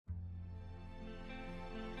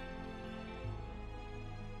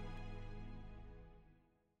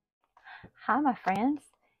Hi, my friends.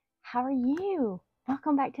 How are you?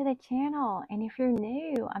 Welcome back to the channel. And if you're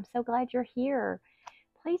new, I'm so glad you're here.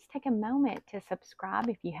 Please take a moment to subscribe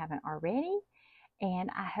if you haven't already. And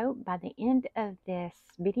I hope by the end of this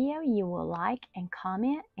video, you will like and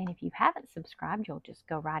comment. And if you haven't subscribed, you'll just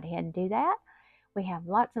go right ahead and do that. We have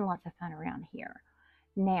lots and lots of fun around here.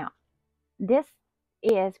 Now, this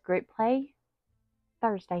is Group Play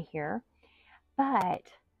Thursday here. But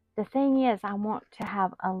the thing is, I want to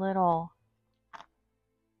have a little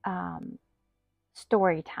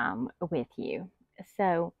story time with you.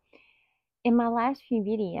 So in my last few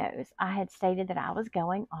videos, I had stated that I was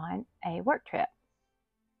going on a work trip.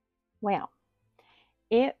 Well,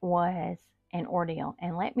 it was an ordeal,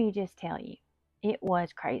 and let me just tell you, it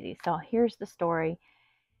was crazy. So here's the story.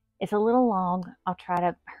 It's a little long. I'll try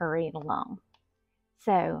to hurry it along.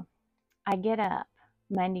 So I get up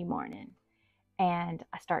Monday morning and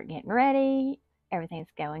I start getting ready.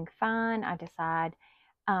 Everything's going fine. I decide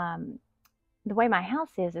the way my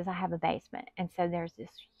house is I have a basement, and so there's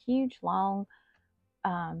this huge long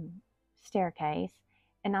staircase,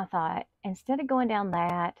 and I thought, instead of going down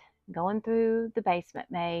that, going through the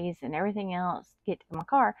basement maze and everything else to get to my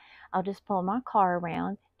car, I'll just pull my car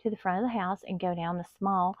around to the front of the house and go down the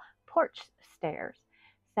small porch stairs.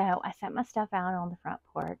 So I set my stuff out on the front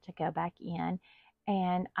porch to go back in,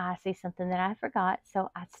 and I see something that I forgot,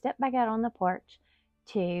 so I step back out on the porch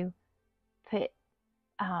to put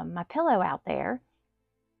my pillow out there.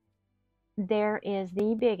 There is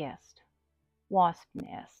the biggest wasp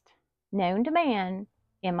nest known to man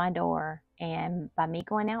in my door, and by me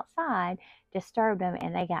going outside disturbed them,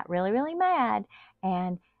 and they got really, really mad,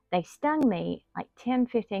 and they stung me like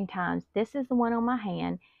 10-15 times. This is the one on my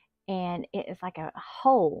hand, and it is like a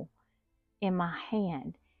hole in my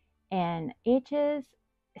hand and itches.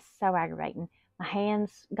 It's so aggravating. My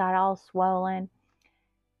hands got all swollen.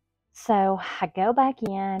 So I go back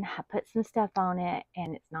in, I put some stuff on it,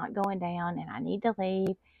 and it's not going down, and I need to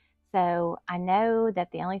leave. So I know that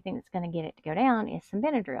the only thing that's going to get it to go down is some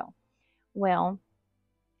Benadryl. Well,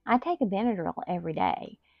 I take a Benadryl every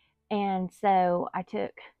day, and so I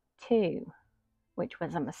took 2, which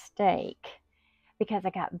was a mistake because I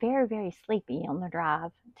got very, very sleepy on the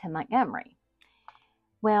drive to Montgomery.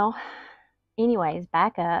 Well, anyways,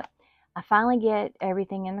 back up. I finally get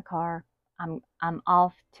everything in the car. I'm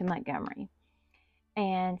off to Montgomery,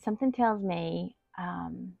 and something tells me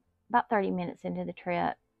about 30 minutes into the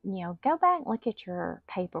trip, go back and look at your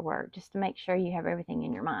paperwork just to make sure you have everything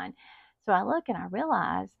in your mind. So I look and I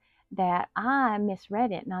realize that I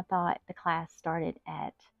misread it, and I thought the class started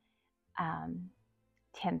at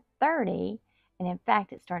 10:30, and in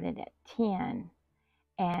fact it started at 10,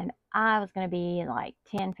 and I was going to be like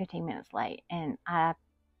 10-15 minutes late, and I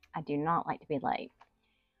do not like to be late.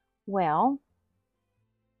 Well,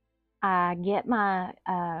 I get my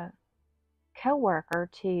coworker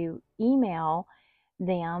to email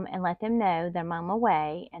them and let them know that I'm on my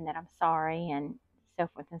way and that I'm sorry and so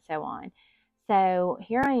forth and so on. So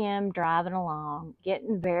here I am driving along,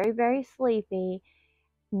 getting very, very sleepy,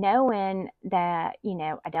 knowing that,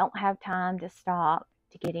 I don't have time to stop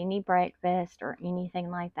to get any breakfast or anything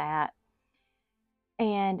like that.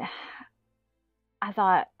 And I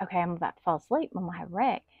thought, okay, I'm about to fall asleep. I'm going to have a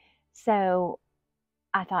wreck. So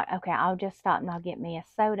I thought, okay, I'll just stop and I'll get me a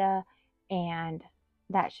soda, and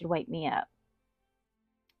that should wake me up.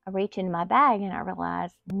 I reach into my bag and I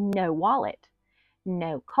realize no wallet,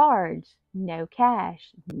 no cards, no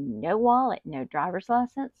cash, no wallet, no driver's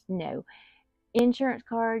license, no insurance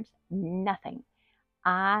cards, nothing.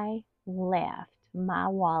 I left my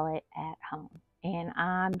wallet at home, and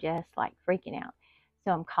I'm just like freaking out.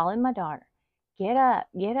 So I'm calling my daughter. Get up,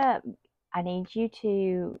 get up. I need you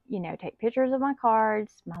to, take pictures of my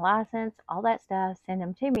cards, my license, all that stuff, send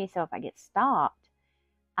them to me. So if I get stopped,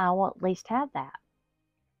 I will at least have that.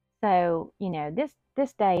 So,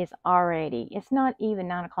 this day is already, it's not even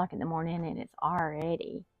 9 o'clock in the morning, and it's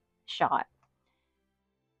already shot.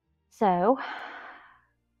 So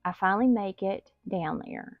I finally make it down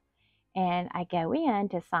there, and I go in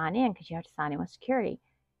to sign in, because you have to sign in with security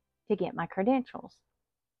to get my credentials.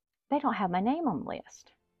 They don't have my name on the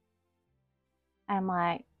list. I'm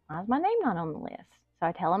like, why is my name not on the list? So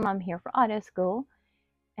I tell them I'm here for auto school.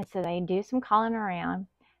 And so they do some calling around.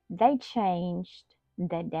 They changed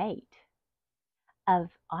the date of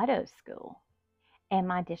auto school, and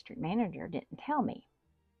my district manager didn't tell me.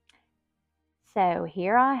 So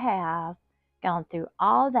here I have gone through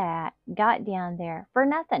all that, got down there for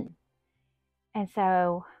nothing. And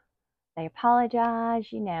so they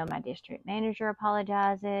apologize. My district manager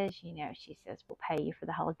apologizes. She says, we'll pay you for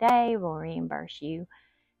the whole day. We'll reimburse you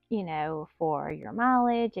for your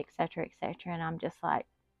mileage, etc., etc. And I'm just like,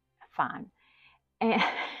 fine. And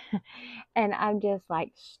and I'm just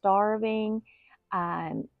like starving.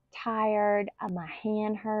 I'm tired. My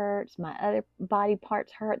hand hurts. My other body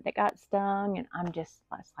parts hurt that got stung, and it's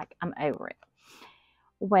like I'm over it.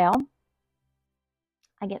 Well,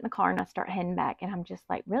 I get in the car and I start heading back, and I'm just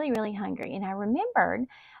like really, really hungry. And I remembered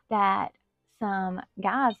that some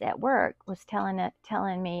guys at work was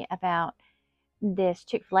telling me about this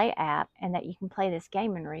Chick-fil-A app, and that you can play this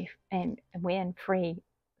game and win free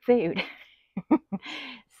food.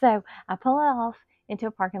 So I pull off into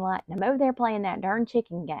a parking lot, and I'm over there playing that darn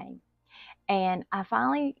chicken game. And I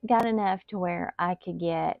finally got enough to where I could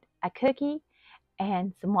get a cookie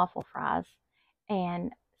and some waffle fries.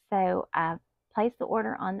 And so I place the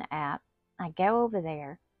order on the app. I go over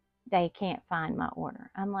there. They can't find my order.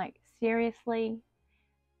 I'm like, seriously?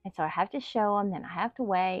 And so I have to show them, then I have to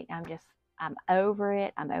wait. I'm over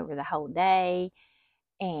it. I'm over the whole day.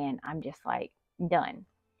 And I'm just like done.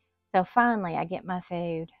 So finally I get my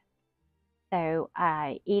food. So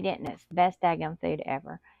I eat it, and it's the best daggone food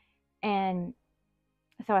ever. And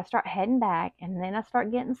so I start heading back, and then I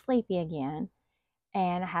start getting sleepy again,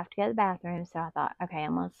 and I have to go to the bathroom. So I thought, okay,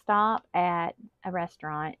 I'm going to stop at a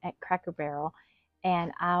restaurant at Cracker Barrel,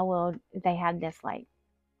 and they had this like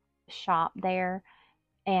shop there.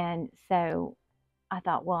 And so I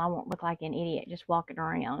thought, well, I won't look like an idiot just walking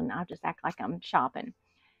around, and I'll just act like I'm shopping.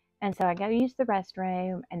 And so I go use the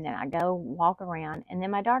restroom, and then I go walk around, and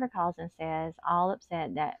then my daughter calls and says, all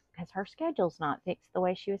upset, that because her schedule's not fixed the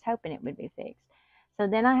way she was hoping it would be fixed. So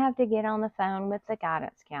then I have to get on the phone with the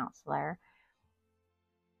guidance counselor.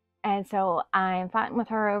 And so I'm fighting with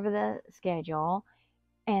her over the schedule.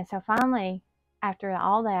 And so finally, after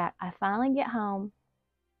all that, I finally get home,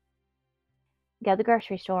 go to the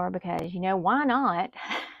grocery store because, why not?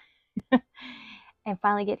 And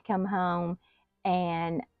finally get to come home,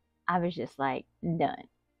 and I was just like done.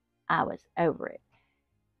 I was over it.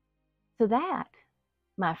 So that,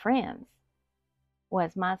 my friends,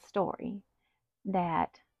 was my story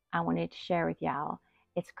that I wanted to share with y'all.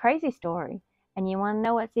 It's a crazy story. And you want to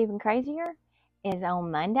know what's even crazier? Is on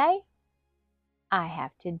Monday, I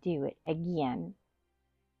have to do it again.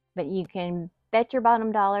 But you can bet your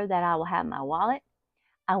bottom dollar that I will have my wallet.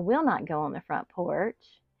 I will not go on the front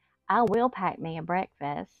porch. I will pack me a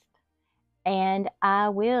breakfast. And I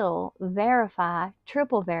will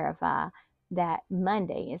triple verify that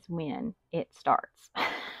Monday is when it starts.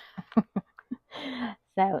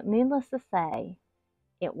 So, needless to say,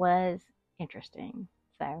 it was interesting.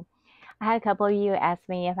 So, I had a couple of you ask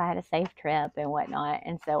me if I had a safe trip and whatnot.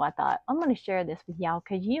 And so I thought, I'm going to share this with y'all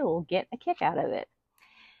because you will get a kick out of it.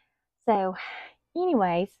 So,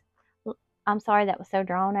 anyways, I'm sorry that was so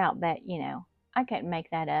drawn out, but, I couldn't make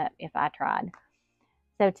that up if I tried.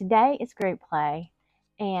 So today is group play,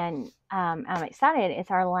 and I'm excited.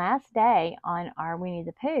 It's our last day on our Winnie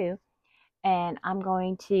the Pooh, and I'm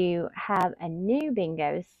going to have a new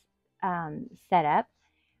bingo set up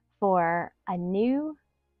for a new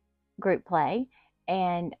group play.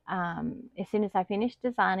 And as soon as I finish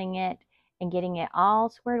designing it and getting it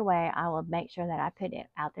all squared away, I will make sure that I put it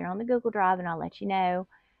out there on the Google Drive, and I'll let you know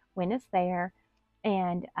when it's there.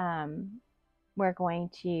 And we're going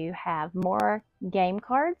to have more game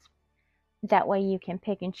cards. That way you can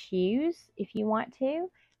pick and choose if you want to.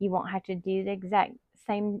 You won't have to do the exact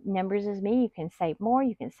same numbers as me. You can save more,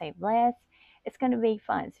 you can save less. It's going to be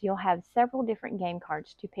fun. So you'll have several different game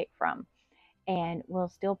cards to pick from. And we'll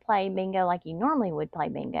still play bingo like you normally would play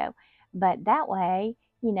bingo. But that way,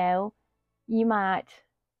 you might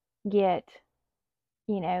get,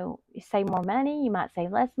 save more money, you might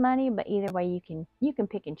save less money, but either way you can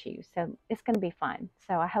pick and choose. So it's going to be fun.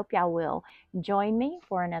 So I hope y'all will join me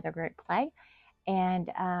for another group play,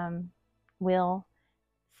 and we'll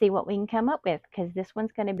see what we can come up with, because this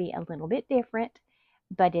one's going to be a little bit different,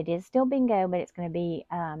 but it is still bingo, but it's going to be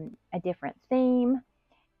a different theme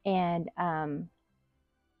and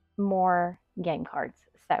more game cards.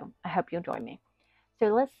 So I hope you'll join me. So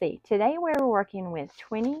let's see. Today we're working with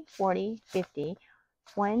 20, 40, 50,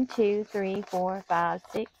 1, 2, 3, 4, 5,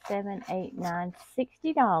 6, 7, 8, 9,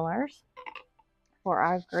 $60 for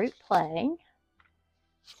our group play.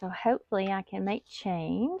 So hopefully I can make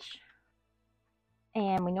change.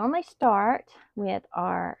 And we normally start with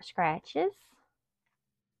our scratches.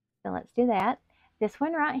 So let's do that. This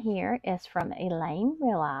one right here is from Elaine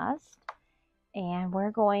Realized. And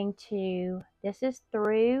we're going to, this is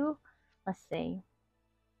through, let's see,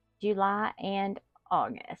 July and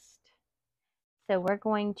August. So we're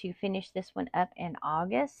going to finish this one up in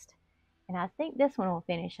August. And I think this one will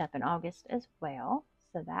finish up in August as well.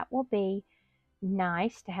 So that will be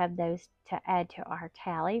nice to have those to add to our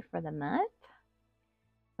tally for the month.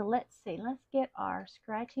 So let's see, let's get our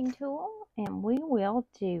scratching tool and we will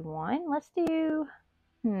do one. Let's do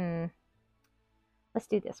this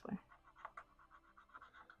one.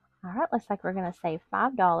 All right, looks like we're going to save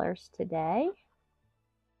 $5 today.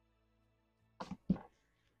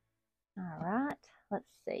 All right, let's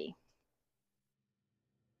see.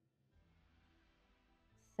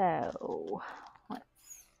 So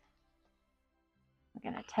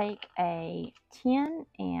we're going to take a 10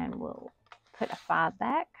 and we'll put a 5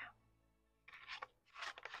 back.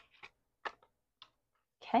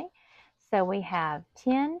 Okay, so we have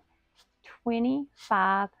 10,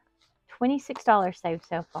 25, $26 saved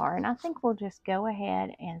so far, and I think we'll just go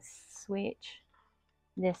ahead and switch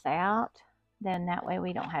this out. Then that way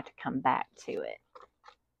we don't have to come back to it.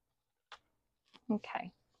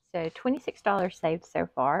 Okay, so $26 saved so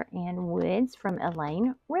far in woods from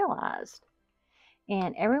Elaine Realized.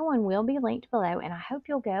 And everyone will be linked below, and I hope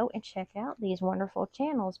you'll go and check out these wonderful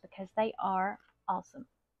channels because they are awesome.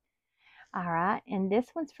 All right, and this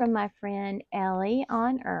one's from my friend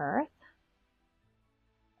EllieOnEarthav.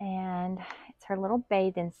 And it's her little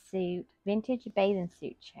bathing suit, vintage bathing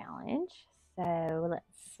suit challenge. So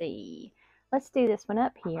let's see. Let's do this one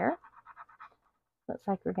up here. Looks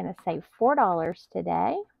like we're going to save $4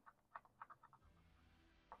 today.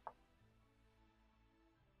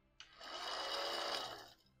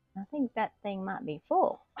 I think that thing might be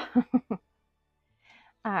full. All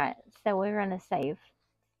right, so we're going to save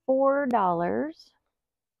 $4.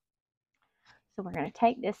 So we're going to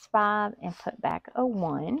take this 5 and put back a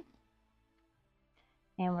 1.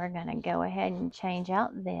 And we're going to go ahead and change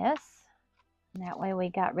out this. And that way we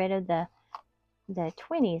got rid of the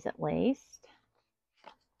 20s at least.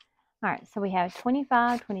 All right, so we have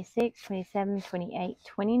 25, 26, 27, 28,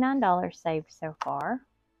 $29 saved so far.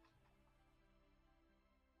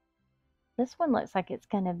 This one looks like it's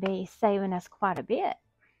going to be saving us quite a bit.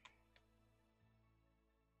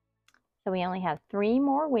 So we only have 3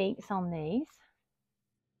 more weeks on these.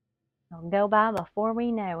 They'll go by before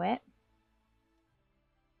we know it.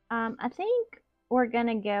 I think we're going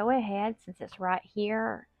to go ahead, since it's right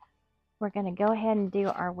here, we're going to go ahead and do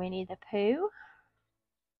our Winnie the Pooh.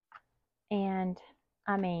 And,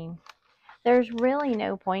 I mean, there's really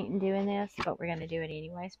no point in doing this, but we're going to do it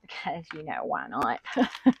anyways because, you know, why not?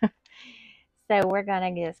 So we're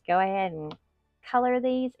going to just go ahead and color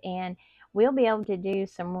these, and we'll be able to do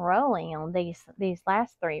some rolling on these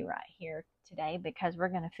last 3 right here today because we're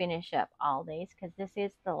going to finish up all these because this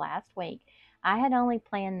is the last week. I had only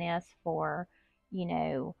planned this for, you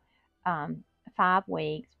know, 5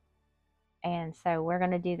 weeks, and so we're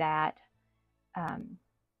going to do that, and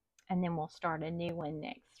then we'll start a new one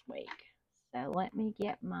next week. So let me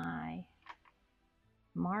get my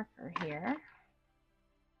marker here.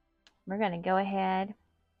 We're going to go ahead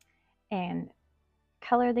and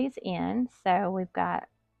color these in. So we've got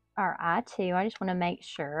our I2. I just want to make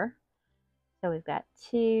sure. So we've got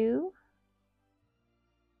 2,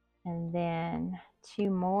 and then 2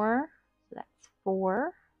 more. So that's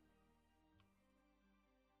 4.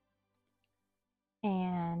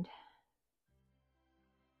 And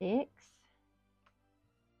 6.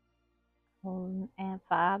 And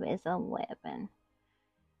 5 is 11.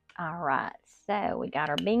 All right, so we got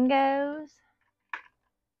our bingos,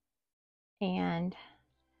 and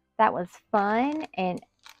that was fun. And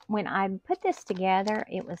when I put this together,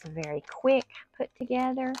 it was very quick put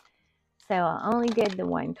together. So I only did the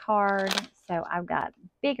 1 card. So I've got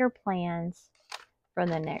bigger plans for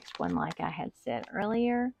the next one, like I had said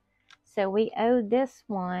earlier. So we owe this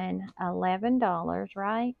one $11,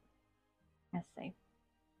 right? Let's see.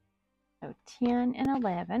 So 10 and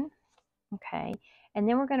 11. Okay. And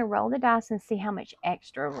then we're going to roll the dice and see how much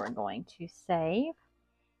extra we're going to save.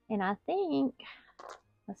 And I think,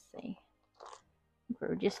 let's see,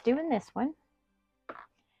 we're just doing this one.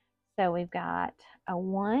 So we've got a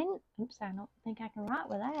 1. Oops, I don't think I can write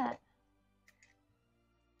with that.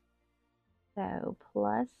 So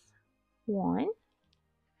plus 1.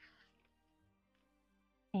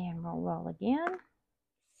 And we'll roll again.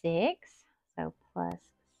 6. So plus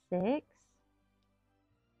 6.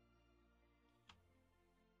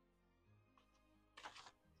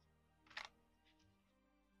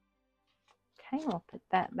 Okay, we'll put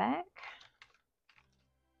that back.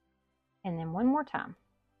 And then 1 more time.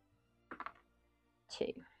 2.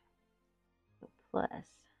 So plus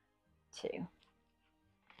 2.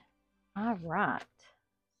 All right.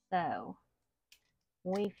 So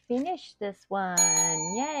we finished this one.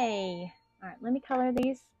 Yay. All right, let me color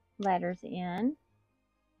these letters in.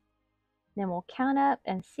 Then we'll count up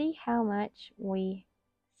and see how much we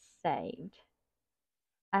saved.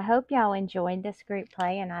 I hope y'all enjoyed this group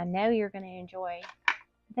play, and I know you're going to enjoy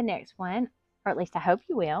the next one, or at least I hope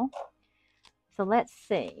you will. So let's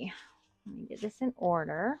see. Let me get this in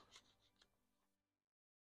order.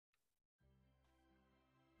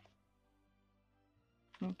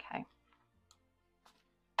 Okay.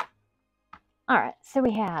 All right, so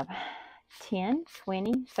we have 10,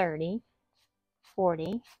 20, 30,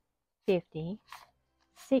 40, 50,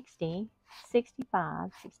 60,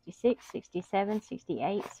 65, 66, 67,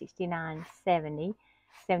 68, 69, 70,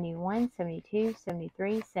 71, 72,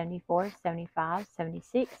 73, 74, 75,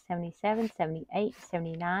 76, 77, 78,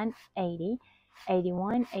 79, 80,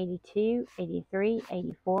 81, 82, 83,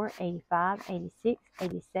 84, 85, 86,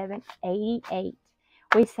 87, 88.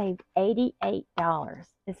 We saved $88.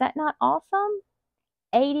 Is that not awesome?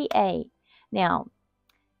 88. Now,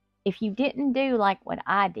 if you didn't do like what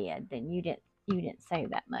I did, then you didn't save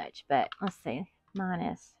that much. But let's see,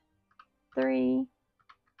 minus 3,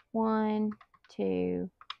 1, 2,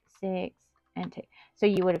 6, and 2. So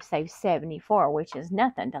you would have saved 74, which is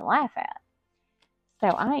nothing to laugh at. So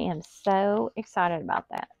I am so excited about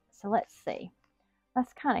that. So let's see.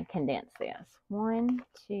 Let's kind of condense this. 1,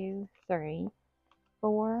 2, 3,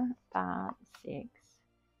 4, 5, 6,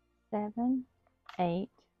 7, 8,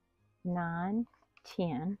 9,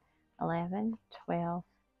 10, 11, 12,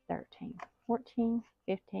 13, 14,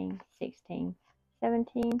 15, 16,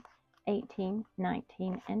 17, 18,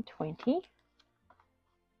 19, and 20.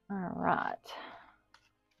 All right.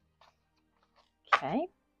 Okay.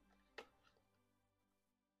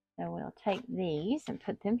 So we'll take these and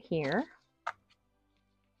put them here.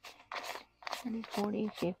 30, 40,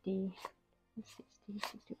 50, 60,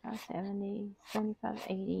 65, 70, 75,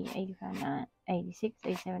 80, 85, 9, 86,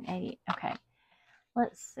 87, 80. Okay.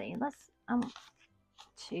 Let's see. Let's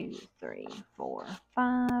 2, 3, 4,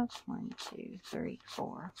 5. 1, 2, 3,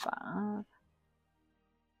 4, 5.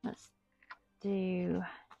 Let's do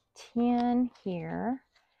 10 here.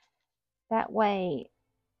 That way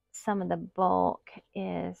some of the bulk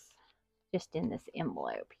is just in this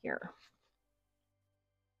envelope here.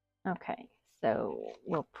 Okay, so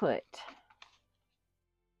we'll put,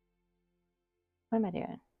 what am I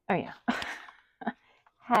doing? Oh yeah,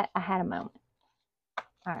 I had a moment.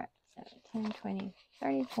 All right, so 10, 20,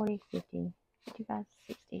 30, 40, 50, 55,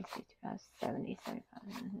 60, 65, 70, 75,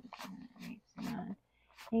 89,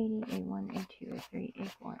 80, 81, 82, 83,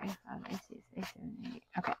 84, 85, 86, 87, 88.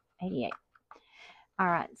 Okay, 88. All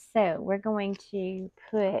right, so we're going to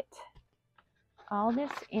put all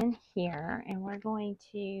this in here, and we're going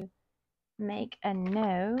to make a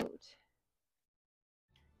note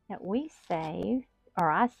that we saved, or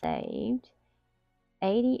I saved,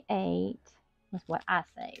 88 was what I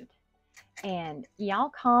saved. And y'all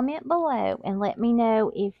comment below and let me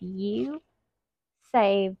know if you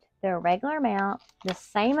saved the regular amount, the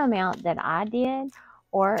same amount that I did,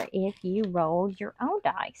 or if you rolled your own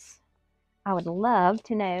dice. I would love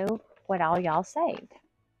to know what all y'all saved.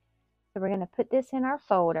 So we're going to put this in our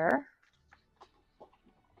folder.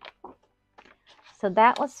 So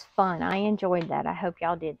that was fun. I enjoyed that. I hope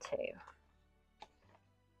y'all did too.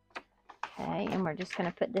 Okay, and we're just going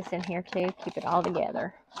to put this in here too. Keep it all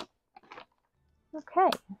together. Okay,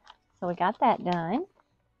 so we got that done.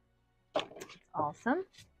 Awesome.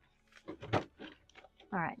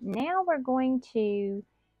 All right, now we're going to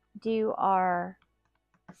do our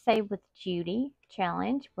Save with Judy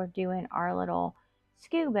challenge. We're doing our little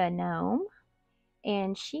scuba gnome,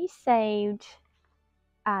 and she saved,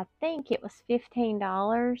 I think it was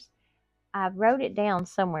 $15. I wrote it down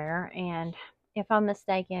somewhere, and if I'm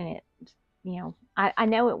mistaken, it, you know, I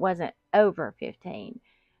know it wasn't over 15,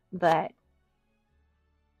 but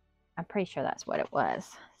I'm pretty sure that's what it was.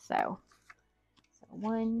 So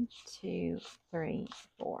 1, 2, 3,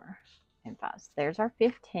 4, and 5. So there's our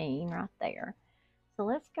 15 right there. So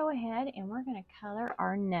let's go ahead and we're going to color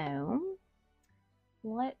our gnome.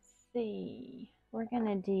 Let's see. We're going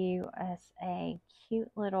to do us a cute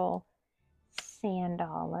little sand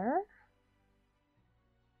dollar.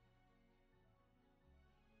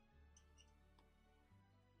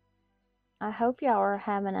 I hope y'all are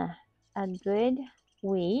having a good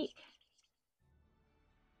week.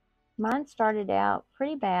 Mine started out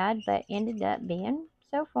pretty bad, but ended up being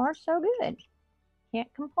so far so good.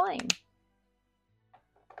 Can't complain.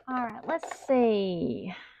 All right, let's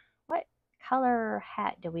see. What color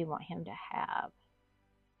hat do we want him to have?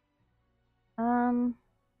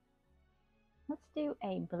 Let's do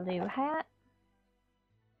a blue hat.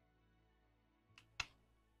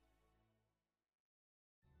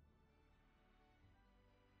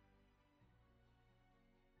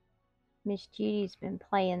 Miss Judy's been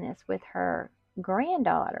playing this with her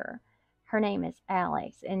granddaughter. her name is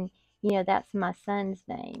Alex, and you know that's my son's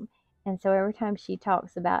name. And so every time she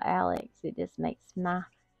talks about Alex, it just makes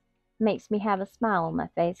me have a smile on my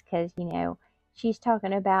face, because you know she's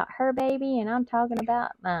talking about her baby and I'm talking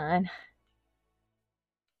about mine.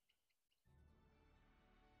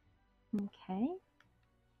 Okay.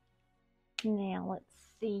 Now let's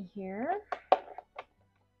see here.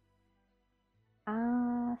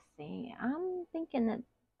 See, I'm thinking that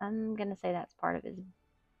I'm gonna say that's part of his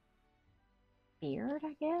beard,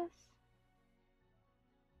 I guess.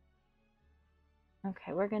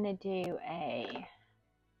 Okay, we're gonna do a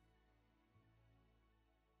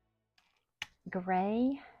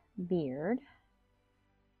gray beard.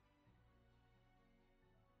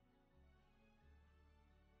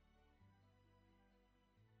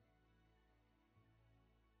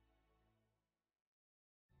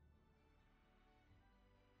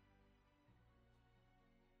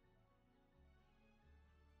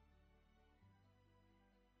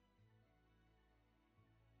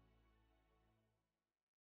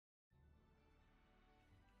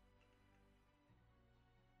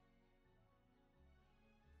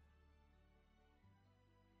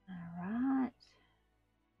 Alright.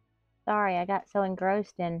 Sorry, I got so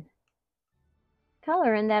engrossed in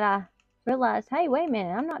coloring that I realized, hey, wait a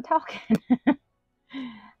minute, I'm not talking. I'm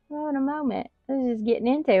having a moment. I was just getting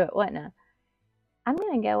into it, wasn't I? I'm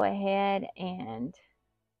going to go ahead and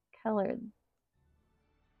color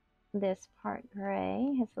this part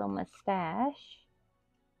gray, his little mustache.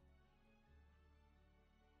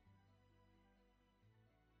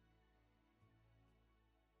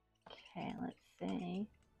 Okay, let's see.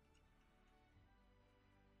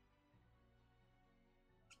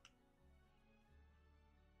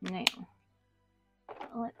 Now,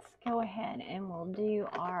 let's go ahead and we'll do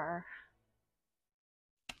our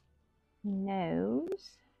nose.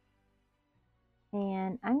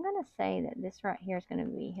 And I'm going to say that this right here is going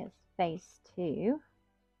to be his face too.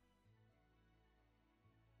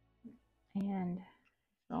 And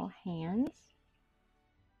little hands.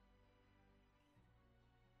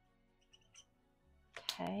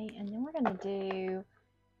 Okay, and then we're going to do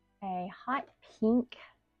a hot pink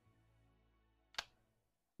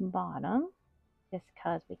bottom, just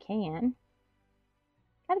because we can.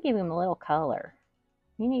 Got to give him a little color.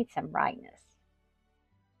 You need some brightness.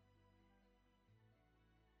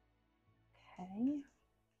 Okay.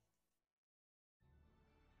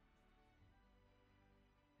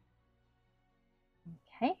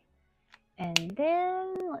 Okay. And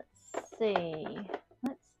then let's see.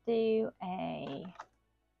 Let's do a,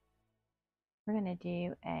 we're going to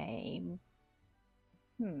do a,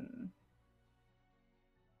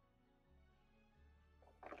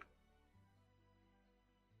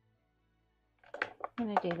 I'm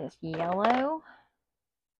going to do this yellow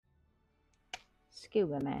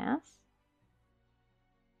scuba mask.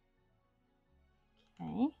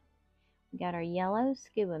 Okay. We got our yellow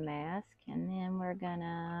scuba mask, and then we're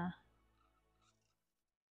gonna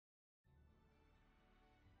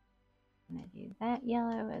do that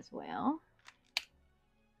yellow as well.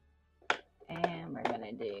 And we're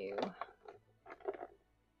gonna do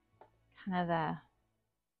kind of a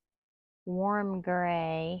warm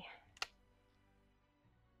gray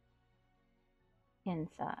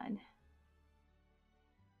inside.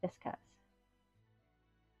 Just cause.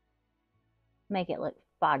 Make it look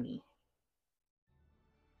foggy.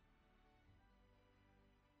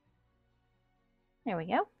 There we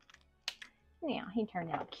go. Now, he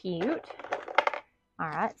turned out cute. All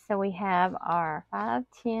right, so we have our 5,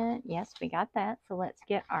 10. Yes, we got that. So let's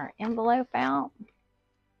get our envelope out.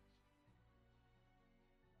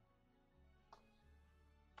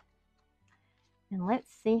 And let's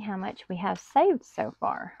see how much we have saved so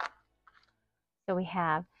far. So we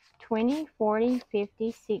have 20, 40,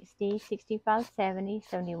 50, 60, 65, 70,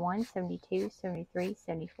 71, 72, 73,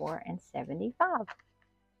 74, and 75. It's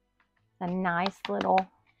a nice little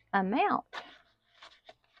amount.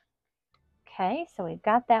 Okay, so we've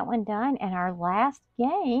got that one done. And our last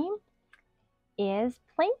game is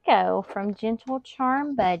Plinko from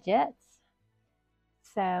Gentlecharmbudgets.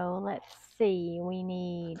 So let's see. We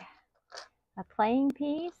need a playing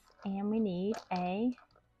piece and we need a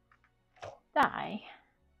die.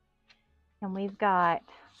 And we've got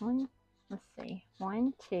let's see,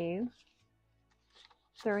 1, 2,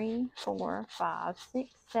 3, 4, 5,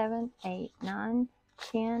 6, 7, 8, 9,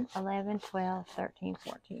 10, 11, 12, 13,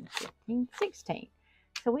 14, 15, 16.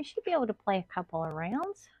 So we should be able to play a couple of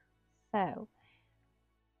rounds. So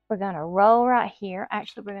we're going to roll right here.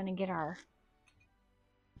 Actually, we're going to get our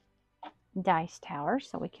dice tower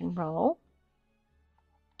so we can roll.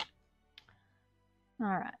 All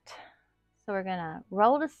right. So we're going to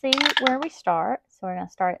roll to see where we start. So we're going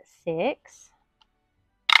to start at 6.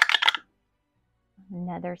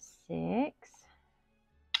 Another 6.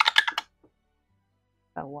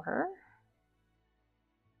 4.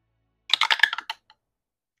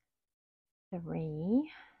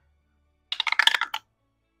 3.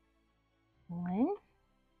 1.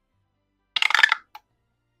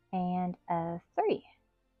 And a 3.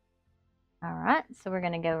 All right, so we're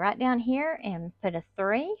going to go right down here and put a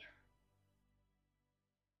 3.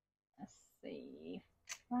 Let's see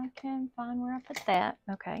if I can find where I put that.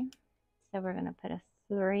 Okay, so we're going to put a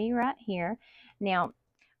 3 right here. Now,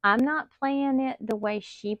 I'm not playing it the way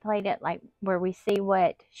she played it, like where we see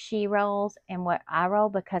what she rolls and what I roll,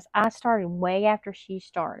 because I started way after she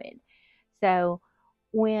started. So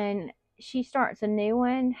when she starts a new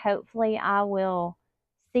one, hopefully I will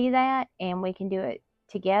see that and we can do it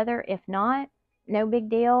together. If not, no big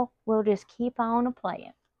deal. We'll just keep on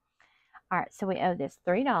playing. All right, so we owe this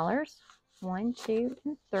 $3. 1, 2,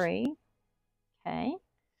 and 3. Okay.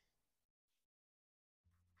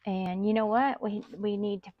 And you know what? We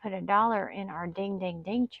need to put $1 in our ding, ding,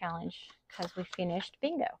 ding challenge because we finished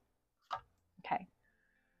bingo. Okay.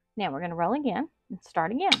 Now we're going to roll again and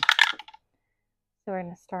start again. So we're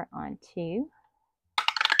going to start on 2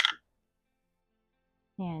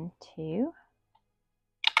 and 2,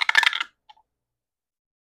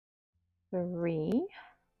 3,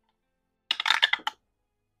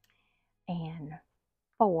 and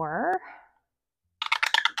 4,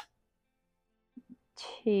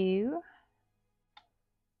 2,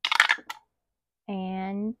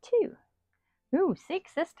 and 2. Ooh,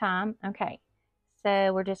 6 this time. Okay,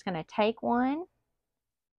 so we're just going to take one.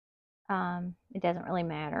 It doesn't really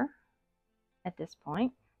matter at this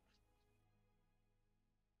point.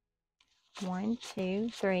 1, 2,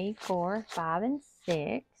 3, 4, 5, and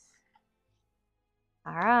 6.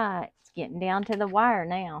 All right, it's getting down to the wire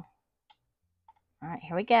now. All right,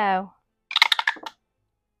 here we go.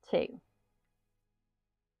 2.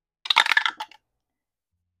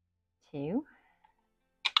 2.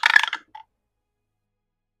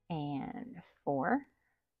 And 4.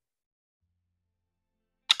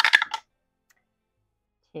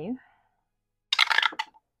 2.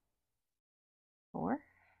 4.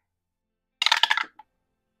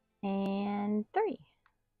 And 3.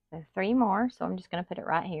 So 3 more. So I'm just going to put it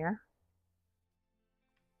right here.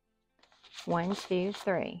 1, 2,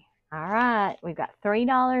 3. All right, we've got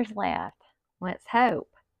 $3 left. Let's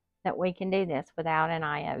hope that we can do this without an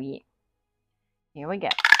IOU. Here we go.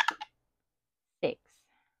 6.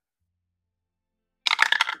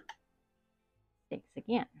 6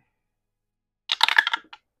 again.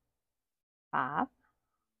 5.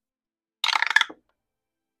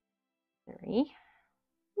 3.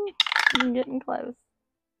 I'm getting close.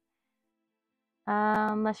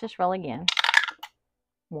 Let's just roll again.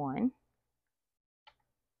 1.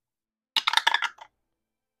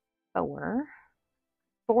 4.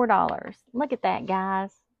 $4. Look at that,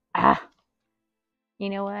 guys. You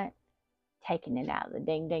know what? Taking it out of the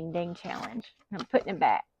ding, ding, ding challenge. I'm putting it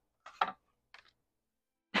back.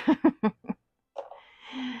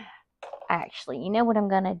 Actually, you know what I'm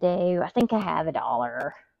going to do? I think I have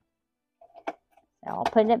 $1. So I'll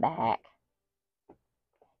put it back.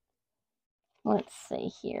 Let's see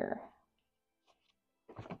here.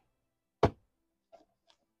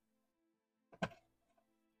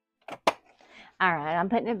 All right, I'm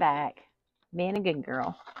putting it back. Being a good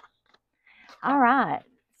girl. All right,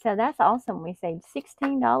 so that's awesome. We saved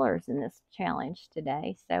 $16 in this challenge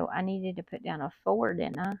today. So I needed to put down a 4,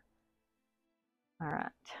 didn't I? All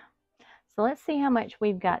right. So let's see how much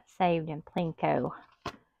we've got saved in Plinko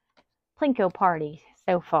Party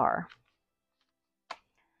so far.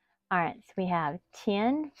 All right, so we have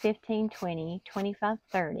 10, 15, 20, 25,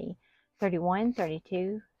 30, 31,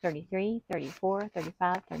 32, 33, 34,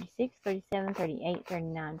 35, 36, 37, 38,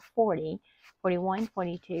 39, 40, 41,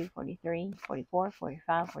 42, 43, 44,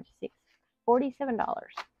 45, 46, $47.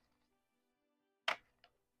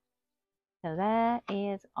 So that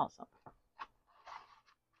is awesome.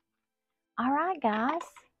 All right, guys,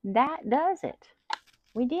 that does it.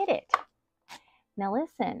 We did it. Now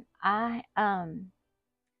listen, I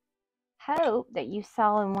hope that you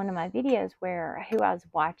saw in one of my videos where who I was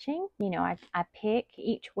watching. You know, I pick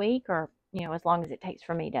each week, or you know, as long as it takes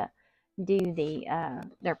for me to do the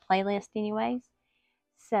their playlist anyways.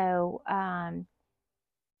 So I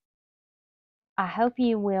hope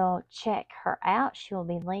you will check her out. She will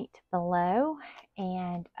be linked below.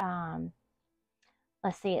 And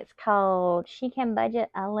let's see, it's called She Can Budget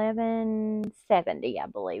 1170, I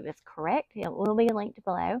believe is correct. It will be linked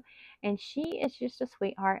below. And she is just a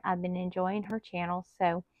sweetheart. I've been enjoying her channel.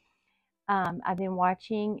 So I've been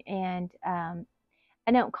watching, and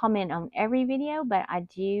I don't comment on every video, but I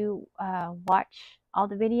do watch all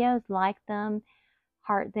the videos, like them,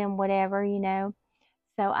 heart them, whatever, you know.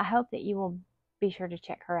 So I hope that you will be sure to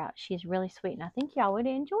check her out. She's really sweet, and I think y'all would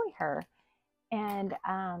enjoy her. And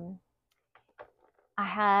I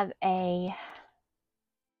have a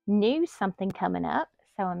new something coming up,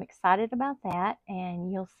 so I'm excited about that,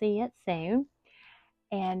 and you'll see it soon.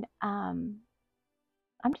 And I'm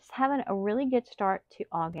just having a really good start to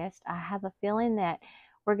August. I have a feeling that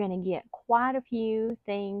we're going to get quite a few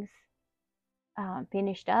things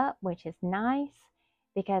finished up, which is nice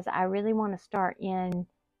because I really want to start in,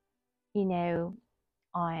 you know,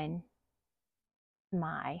 on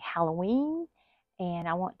my Halloween, and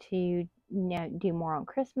I want to, you know, do more on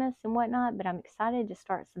Christmas and whatnot, but I'm excited to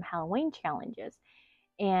start some Halloween challenges.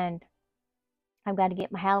 And I've got to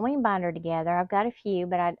get my Halloween binder together. I've got a few,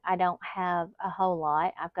 but I don't have a whole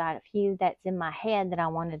lot. I've got a few that's in my head that I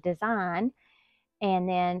want to design. And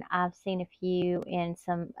then I've seen a few in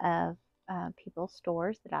some of people's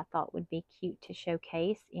stores that I thought would be cute to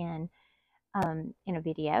showcase in a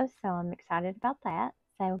video. So I'm excited about that.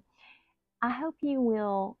 So I hope you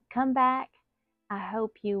will come back. I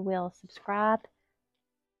hope you will subscribe.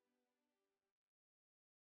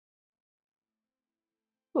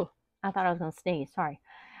 Ooh, I thought I was going to sneeze. Sorry.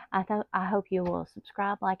 I hope you will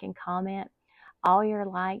subscribe, like, and comment. All your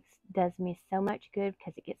likes does me so much good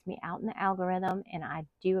because it gets me out in the algorithm, and I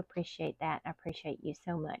do appreciate that. I appreciate you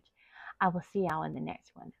so much. I will see y'all in the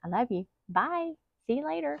next one. I love you. Bye. See you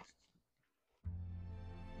later.